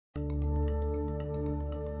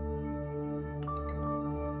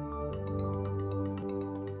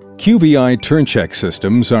QVI TurnCheck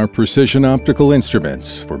systems are precision optical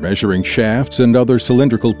instruments for measuring shafts and other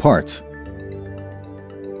cylindrical parts.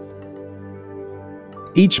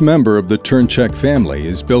 Each member of the TurnCheck family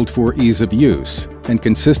is built for ease of use and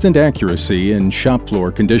consistent accuracy in shop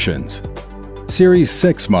floor conditions. Series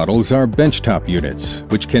 6 models are benchtop units,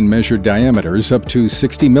 which can measure diameters up to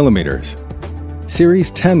 60 millimeters.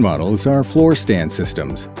 Series 10 models are floor stand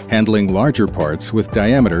systems, handling larger parts with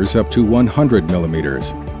diameters up to 100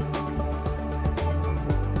 millimeters.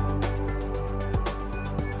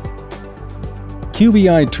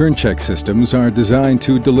 QVI TurnCheck systems are designed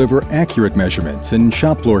to deliver accurate measurements in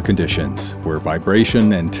shop floor conditions where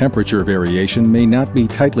vibration and temperature variation may not be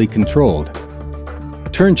tightly controlled.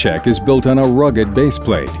 TurnCheck is built on a rugged base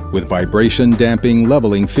plate with vibration-damping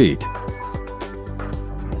leveling feet.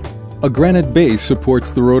 A granite base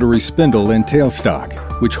supports the rotary spindle and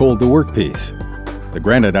tailstock, which hold the workpiece. The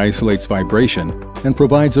granite isolates vibration and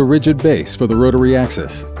provides a rigid base for the rotary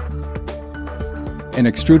axis. An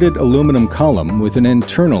extruded aluminum column with an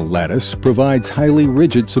internal lattice provides highly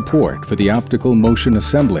rigid support for the optical motion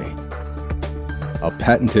assembly. A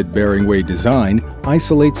patented bearing-way design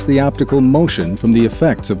isolates the optical motion from the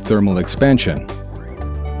effects of thermal expansion.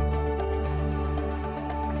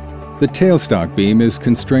 The tailstock beam is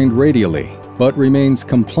constrained radially, but remains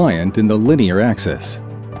compliant in the linear axis,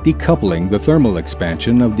 decoupling the thermal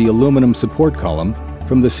expansion of the aluminum support column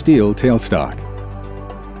from the steel tailstock.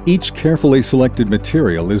 Each carefully selected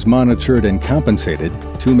material is monitored and compensated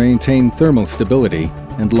to maintain thermal stability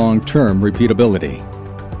and long-term repeatability.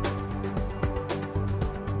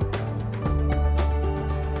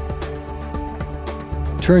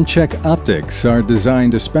 TurnCheck optics are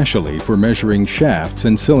designed especially for measuring shafts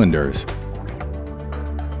and cylinders.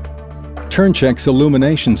 TurnCheck's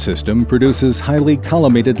illumination system produces highly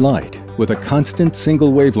collimated light with a constant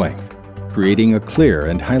single wavelength, creating a clear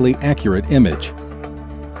and highly accurate image.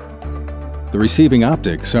 The receiving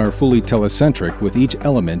optics are fully telecentric with each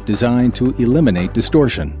element designed to eliminate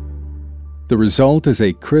distortion. The result is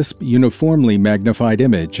a crisp, uniformly magnified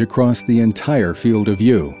image across the entire field of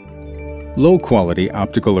view. Low-quality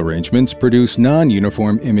optical arrangements produce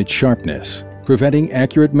non-uniform image sharpness, preventing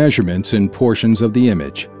accurate measurements in portions of the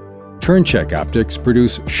image. TurnCheck optics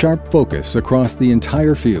produce sharp focus across the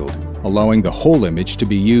entire field, allowing the whole image to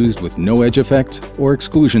be used with no edge effects or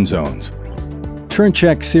exclusion zones.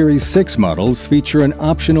 TurnCheck Series 6 models feature an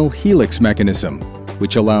optional helix mechanism,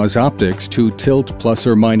 which allows optics to tilt plus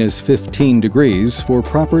or minus 15 degrees for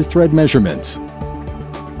proper thread measurements.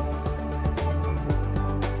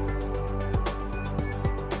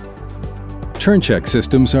 TurnCheck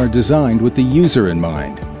systems are designed with the user in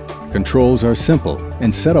mind. Controls are simple,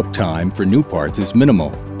 and setup time for new parts is minimal.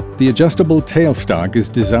 The adjustable tailstock is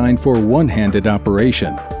designed for one-handed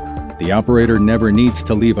operation. The operator never needs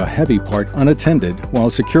to leave a heavy part unattended while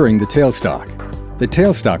securing the tailstock. The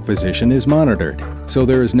tailstock position is monitored, so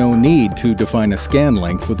there is no need to define a scan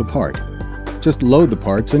length for the part. Just load the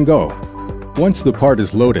parts and go. Once the part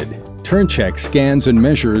is loaded, TurnCheck scans and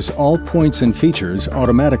measures all points and features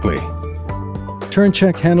automatically.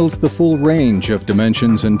 TurnCheck handles the full range of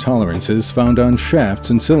dimensions and tolerances found on shafts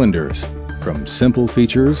and cylinders, from simple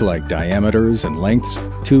features like diameters and lengths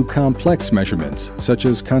to complex measurements such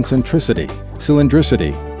as concentricity,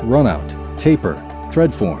 cylindricity, runout, taper,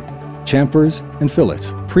 thread form, chamfers, and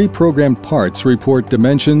fillets. Pre-programmed parts report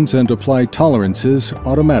dimensions and apply tolerances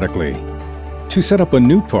automatically. To set up a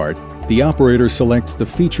new part, the operator selects the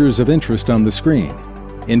features of interest on the screen,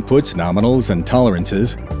 inputs nominals and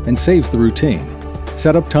tolerances, and saves the routine.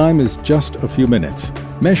 Setup time is just a few minutes.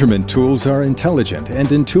 Measurement tools are intelligent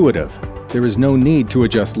and intuitive. There is no need to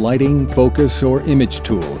adjust lighting, focus, or image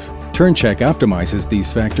tools. TurnCheck optimizes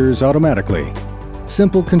these factors automatically.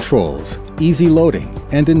 Simple controls, easy loading,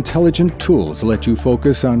 and intelligent tools let you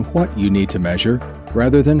focus on what you need to measure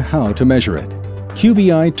rather than how to measure it.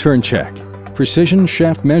 QVI TurnCheck, precision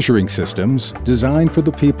shaft measuring systems designed for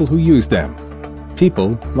the people who use them.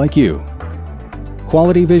 People like you.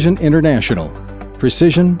 Quality Vision International,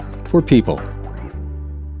 precision for people.